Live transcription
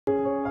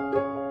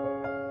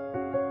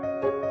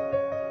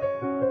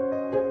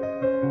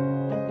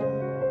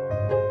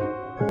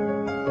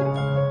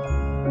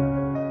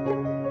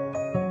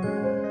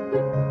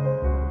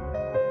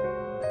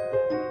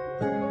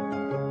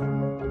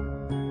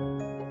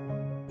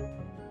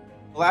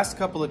last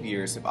couple of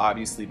years have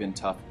obviously been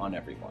tough on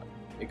everyone.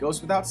 It goes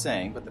without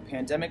saying, but the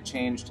pandemic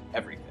changed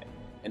everything,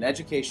 and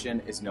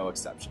education is no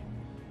exception.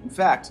 In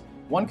fact,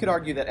 one could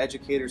argue that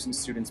educators and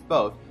students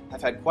both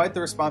have had quite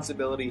the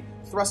responsibility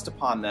thrust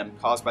upon them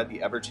caused by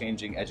the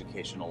ever-changing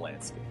educational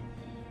landscape.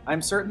 I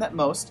am certain that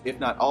most, if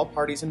not all,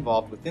 parties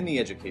involved within the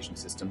education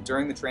system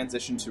during the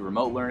transition to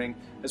remote learning,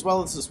 as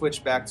well as the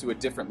switch back to a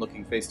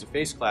different-looking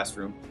face-to-face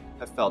classroom,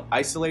 have felt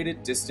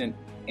isolated, distant,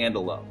 and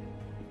alone.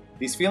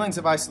 These feelings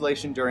of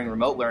isolation during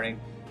remote learning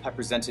have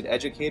presented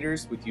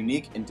educators with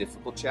unique and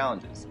difficult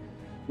challenges.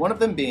 One of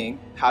them being,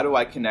 how do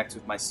I connect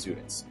with my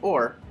students,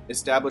 or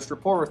establish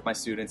rapport with my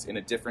students in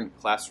a different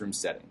classroom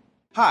setting?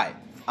 Hi,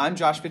 I'm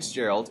Josh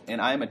Fitzgerald,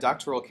 and I am a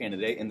doctoral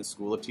candidate in the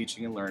School of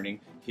Teaching and Learning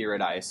here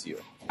at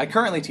ISU. I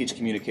currently teach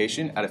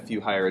communication at a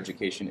few higher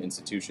education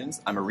institutions.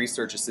 I'm a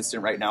research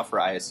assistant right now for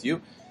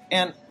ISU,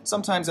 and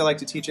sometimes I like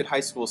to teach at high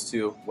schools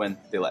too when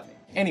they let me.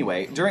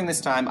 Anyway, during this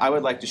time, I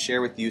would like to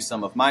share with you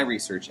some of my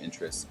research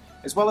interests,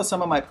 as well as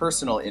some of my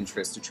personal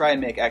interests to try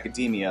and make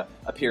academia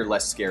appear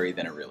less scary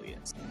than it really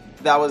is.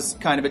 That was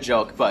kind of a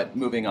joke, but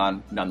moving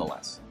on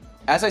nonetheless.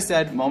 As I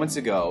said moments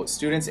ago,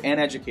 students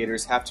and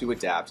educators have to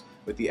adapt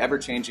with the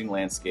ever-changing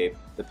landscape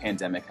the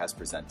pandemic has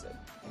presented.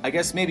 I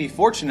guess maybe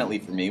fortunately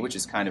for me, which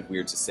is kind of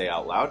weird to say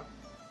out loud,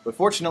 but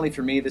fortunately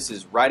for me, this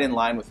is right in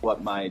line with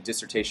what my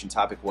dissertation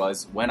topic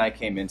was when I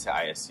came into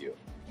ISU.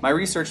 My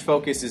research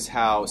focus is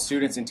how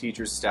students and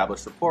teachers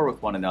establish rapport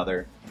with one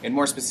another, and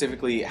more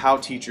specifically, how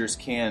teachers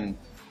can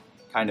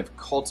kind of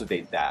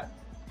cultivate that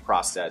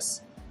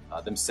process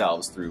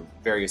themselves through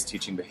various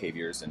teaching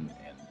behaviors and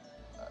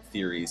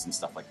theories and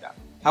stuff like that.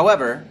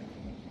 However,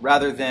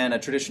 rather than a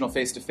traditional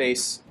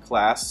face-to-face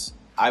class,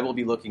 I will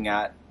be looking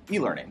at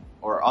e-learning,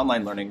 or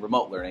online learning,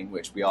 remote learning,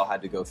 which we all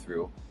had to go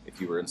through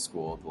if you were in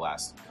school the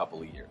last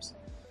couple of years.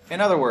 In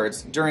other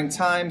words, during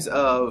times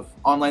of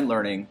online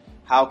learning,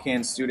 how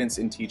can students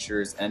and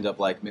teachers end up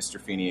like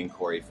Mr. Feeney and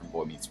Corey from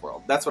Boy Meets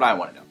World? That's what I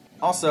want to know.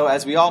 Also,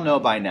 as we all know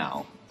by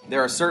now,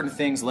 there are certain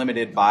things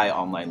limited by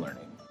online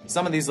learning.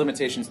 Some of these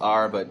limitations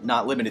are, but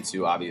not limited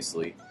to,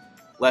 obviously,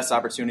 less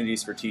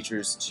opportunities for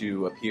teachers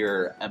to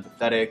appear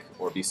empathetic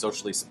or be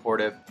socially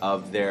supportive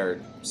of their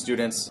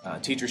students,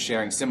 teachers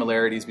sharing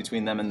similarities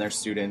between them and their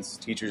students,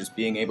 teachers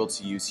being able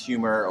to use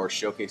humor or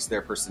showcase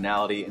their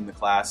personality in the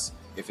class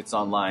if it's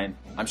online.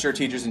 I'm sure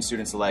teachers and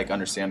students alike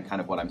understand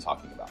kind of what I'm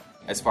talking about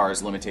as far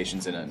as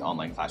limitations in an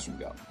online classroom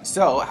go.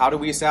 So how do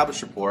we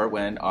establish rapport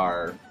when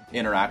our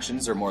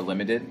interactions are more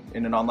limited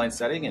in an online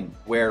setting and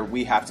where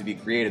we have to be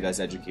creative as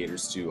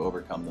educators to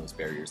overcome those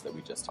barriers that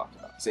we just talked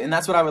about? And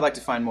that's what I would like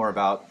to find more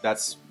about.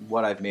 That's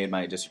what I've made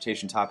my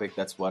dissertation topic.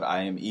 That's what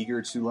I am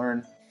eager to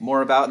learn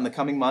more about in the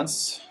coming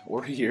months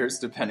or years,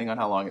 depending on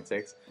how long it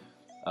takes.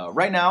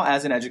 Right now,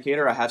 as an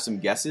educator, I have some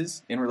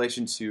guesses in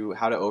relation to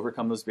how to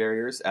overcome those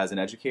barriers as an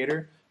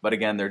educator, but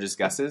again, they're just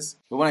guesses.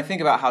 But when I think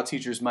about how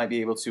teachers might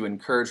be able to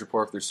encourage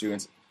rapport with their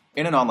students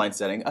in an online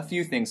setting, a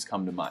few things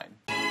come to mind.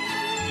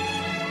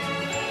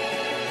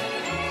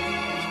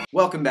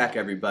 Welcome back,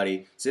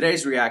 everybody.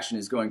 Today's reaction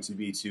is going to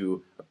be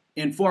to an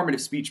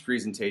informative speech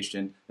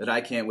presentation that I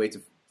can't wait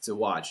to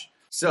watch.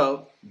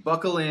 So,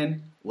 buckle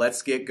in,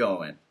 let's get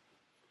going.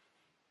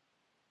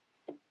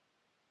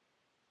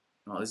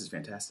 Oh, this is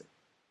fantastic.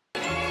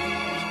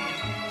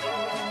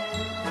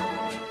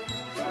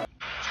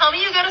 Tell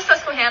me you go to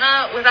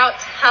Susquehanna without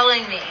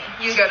telling me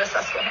you go to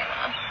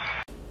Susquehanna.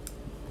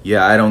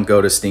 Yeah, I don't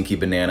go to Stinky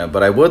Banana,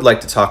 but I would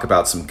like to talk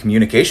about some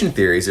communication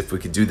theories if we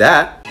could do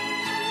that.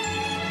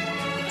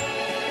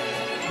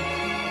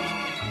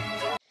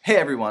 Hey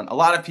everyone, a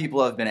lot of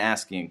people have been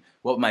asking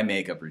what my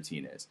makeup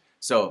routine is.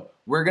 So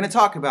we're going to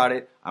talk about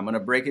it, I'm going to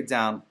break it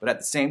down, but at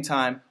the same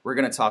time, we're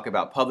going to talk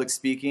about public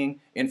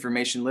speaking,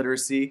 information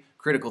literacy,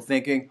 critical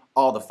thinking,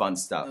 all the fun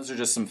stuff. Those are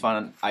just some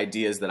fun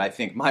ideas that I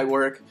think might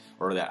work,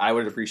 or that I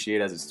would appreciate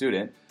as a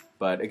student.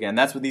 But again,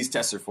 that's what these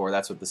tests are for,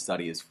 that's what the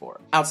study is for.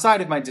 Outside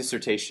of my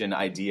dissertation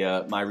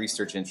idea, my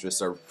research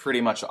interests are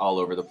pretty much all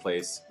over the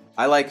place.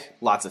 I like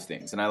lots of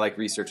things, and I like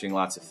researching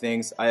lots of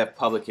things. I have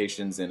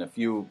publications in a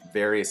few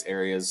various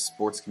areas: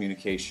 sports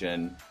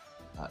communication,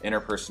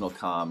 interpersonal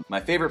comm. My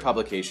favorite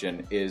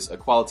publication is a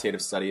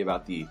qualitative study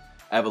about the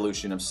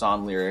evolution of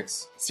song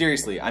lyrics.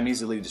 Seriously, I'm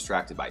easily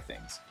distracted by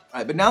things.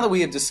 Alright, but now that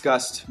we have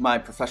discussed my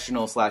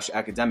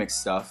professional/academic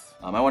stuff,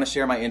 I want to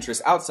share my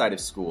interests outside of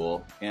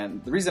school,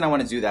 and the reason I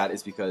want to do that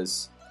is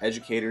because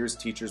educators,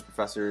 teachers,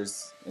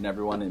 professors, and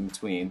everyone in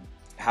between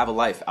have a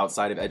life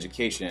outside of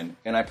education,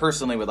 and I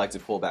personally would like to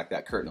pull back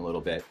that curtain a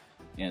little bit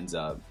and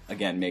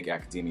again make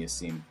academia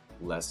seem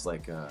less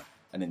like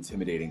an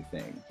intimidating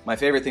thing. My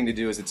favorite thing to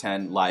do is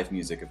attend live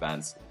music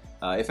events.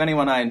 If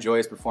anyone I enjoy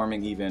is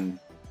performing even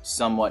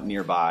somewhat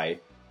nearby,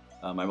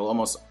 I will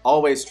almost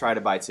always try to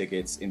buy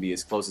tickets and be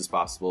as close as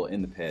possible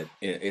in the pit.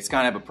 It's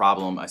kind of a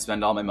problem. I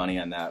spend all my money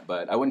on that,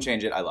 but I wouldn't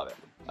change it. I love it.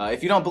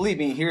 If you don't believe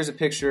me, here's a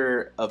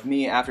picture of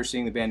me after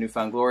seeing the band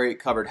Newfound Glory,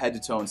 covered head to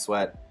toe in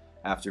sweat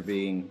after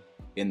being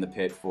in the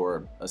pit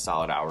for a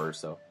solid hour or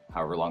so,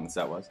 however long the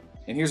set was.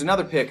 And here's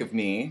another pic of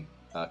me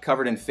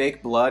covered in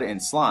fake blood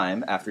and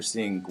slime after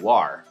seeing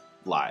Guar.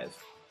 live.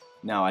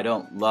 Now, I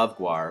don't love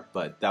guar,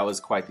 but that was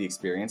quite the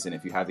experience, and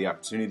if you have the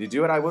opportunity to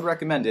do it, I would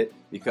recommend it,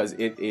 because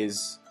it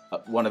is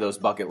one of those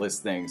bucket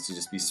list things to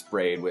just be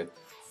sprayed with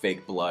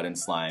fake blood and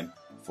slime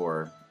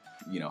for,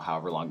 you know,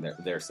 however long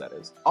their set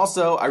is.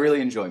 Also, I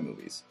really enjoy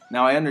movies.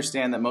 Now, I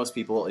understand that most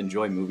people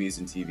enjoy movies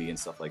and TV and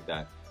stuff like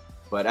that,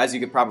 but as you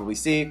could probably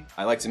see,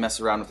 I like to mess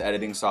around with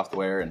editing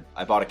software, and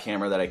I bought a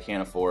camera that I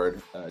can't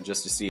afford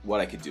just to see what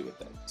I could do with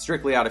it.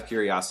 Strictly out of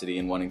curiosity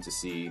and wanting to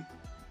see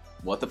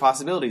what the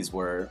possibilities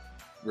were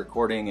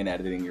recording and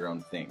editing your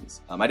own things.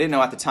 I didn't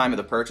know at the time of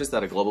the purchase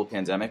that a global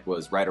pandemic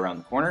was right around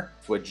the corner,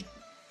 which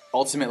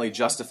ultimately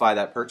justify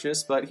that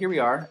purchase, but here we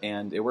are,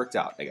 and it worked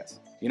out, I guess.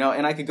 You know,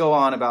 and I could go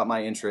on about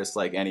my interests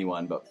like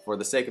anyone, but for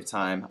the sake of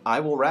time, I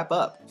will wrap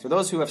up. For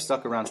those who have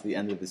stuck around to the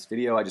end of this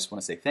video, I just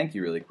want to say thank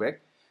you really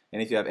quick.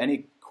 And if you have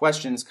any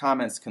questions,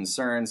 comments,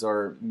 concerns,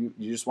 or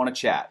you just want to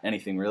chat,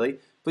 anything really,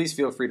 please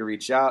feel free to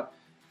reach out.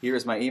 Here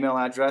is my email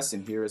address,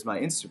 and here is my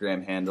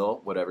Instagram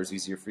handle. Whatever's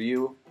easier for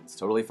you, it's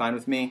totally fine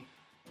with me.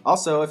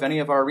 Also, if any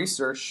of our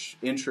research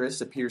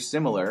interests appear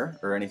similar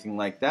or anything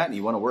like that, and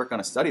you want to work on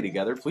a study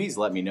together, please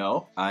let me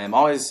know. I am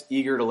always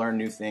eager to learn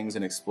new things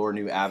and explore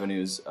new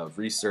avenues of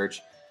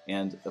research,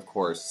 and of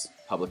course,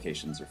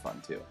 publications are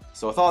fun too.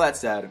 So with all that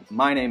said,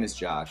 my name is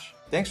Josh.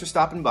 Thanks for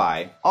stopping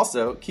by.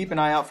 Also, keep an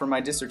eye out for my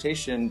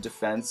dissertation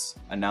defense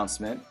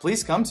announcement.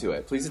 Please come to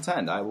it. Please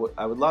attend. I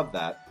would love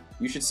that.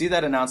 You should see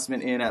that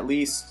announcement in at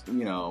least,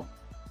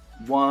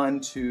 1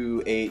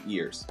 to 8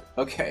 years.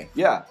 Okay,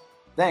 yeah.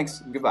 Thanks.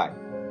 Goodbye.